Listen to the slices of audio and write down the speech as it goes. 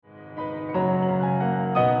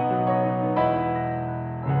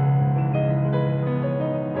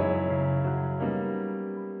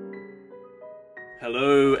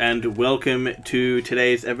and welcome to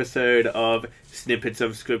today's episode of Snippets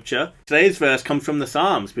of Scripture. Today's verse comes from the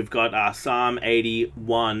Psalms. We've got Psalm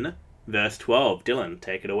 81, verse 12. Dylan,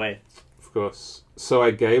 take it away. Of course. So I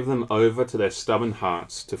gave them over to their stubborn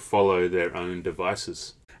hearts to follow their own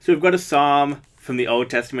devices. So we've got a psalm from the Old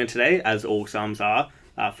Testament today, as all psalms are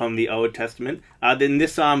from the Old Testament. Then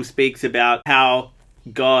this psalm speaks about how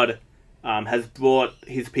God has brought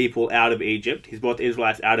his people out of Egypt. He's brought the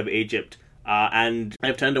Israelites out of Egypt. And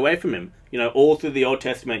they've turned away from him. You know, all through the Old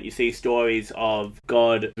Testament, you see stories of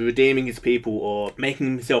God redeeming his people or making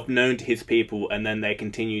himself known to his people, and then they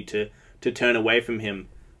continue to turn away from him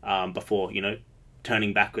before,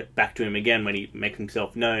 turning back to him again when he makes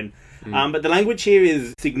himself known. But the language here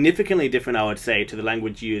is significantly different, I would say, to the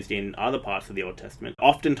language used in other parts of the Old Testament.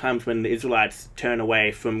 Oftentimes when the Israelites turn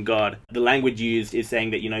away from God, the language used is saying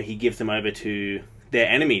that, he gives them over to their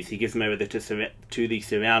enemies. He gives them over to the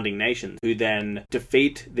surrounding nations, who then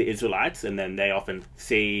defeat the Israelites, and then they often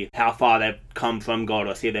see how far they've come from God,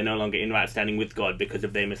 or see they're no longer in right standing with God because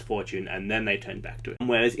of their misfortune, and then they turn back to it.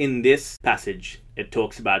 Whereas in this passage, it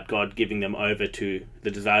talks about God giving them over to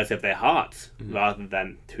the desires of their hearts, rather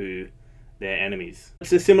than to their enemies.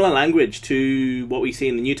 It's a similar language to what we see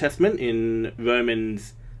in the New Testament in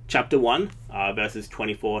Romans chapter 1, verses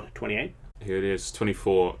 24 to 28. Here it is,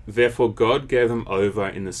 24. Therefore God gave them over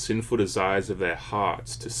in the sinful desires of their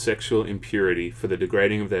hearts to sexual impurity for the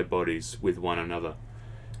degrading of their bodies with one another.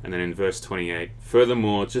 And then in verse 28,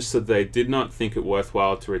 furthermore, just so they did not think it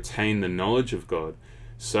worthwhile to retain the knowledge of God,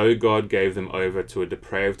 so God gave them over to a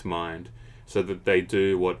depraved mind, so that they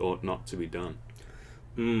do what ought not to be done.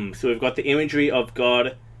 So we've got the imagery of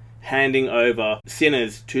God handing over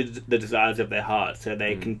sinners to the desires of their hearts, so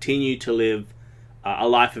they continue to live a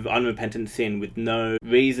life of unrepentant sin with no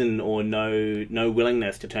reason or no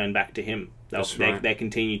willingness to turn back to him. They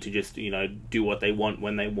continue to just, do what they want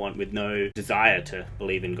when they want, with no desire to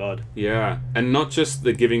believe in God. Yeah, and not just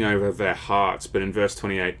the giving over of their hearts, but in verse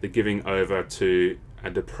 28, the giving over to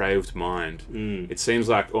a depraved mind. It seems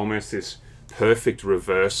like almost this perfect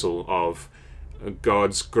reversal of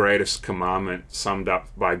God's greatest commandment summed up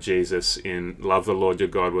by Jesus in love the Lord your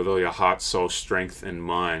God with all your heart, soul, strength, and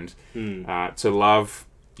mind. To love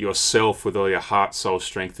yourself with all your heart, soul,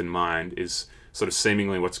 strength, and mind is sort of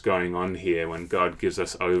seemingly what's going on here when God gives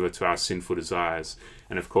us over to our sinful desires.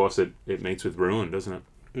 And of course it meets with ruin, doesn't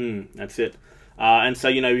it? That's it. And so,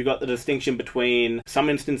 we've got the distinction between some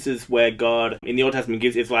instances where God, in the Old Testament,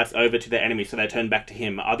 gives Israelites over to their enemies, so they turn back to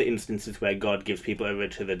him. Other instances where God gives people over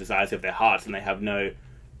to the desires of their hearts, and they have no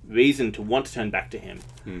reason to want to turn back to him.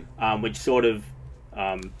 Which sort of,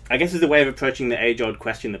 I guess, is a way of approaching the age-old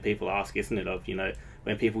question that people ask, isn't it? Of,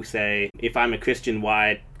 when people say, if I'm a Christian,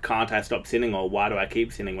 why can't I stop sinning? Or why do I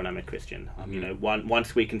keep sinning when I'm a Christian?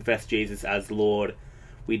 Once we confess Jesus as Lord,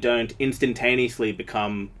 we don't instantaneously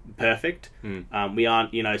become perfect. We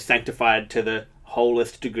aren't, sanctified to the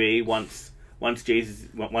wholest degree once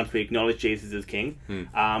we acknowledge Jesus as King.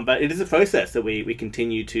 But it is a process that we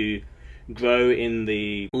continue to grow in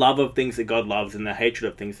the love of things that God loves and the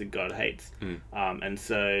hatred of things that God hates. And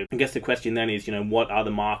so I guess the question then is, what are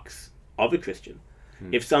the marks of a Christian?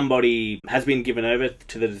 If somebody has been given over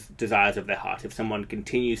to the desires of their heart, if someone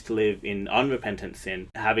continues to live in unrepentant sin,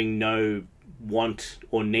 having no want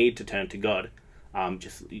or need to turn to God,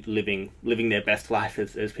 just living their best life,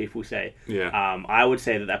 as people say, I would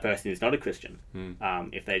say that person is not a Christian,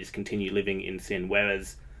 if they just continue living in sin.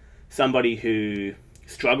 Whereas somebody who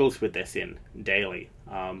struggles with their sin daily,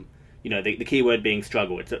 the key word being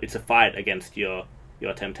struggle, it's a fight against your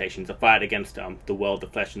temptations, a fight against the world, the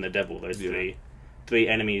flesh, and the devil, those three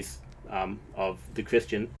enemies of the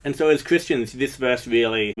Christian. And so as Christians, this verse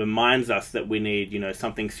really reminds us that we need,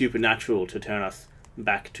 something supernatural to turn us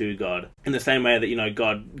back to God. In the same way that,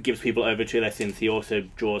 God gives people over to their sins, he also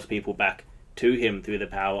draws people back to him through the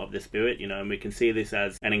power of the Spirit, and we can see this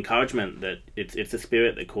as an encouragement that it's the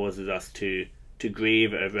Spirit that causes us to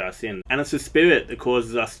grieve over our sin. And it's the Spirit that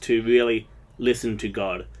causes us to really listen to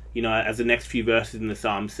God. As the next few verses in the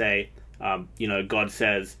Psalm say, God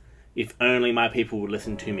says, if only my people would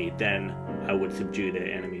listen to me, then I would subdue their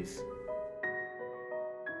enemies.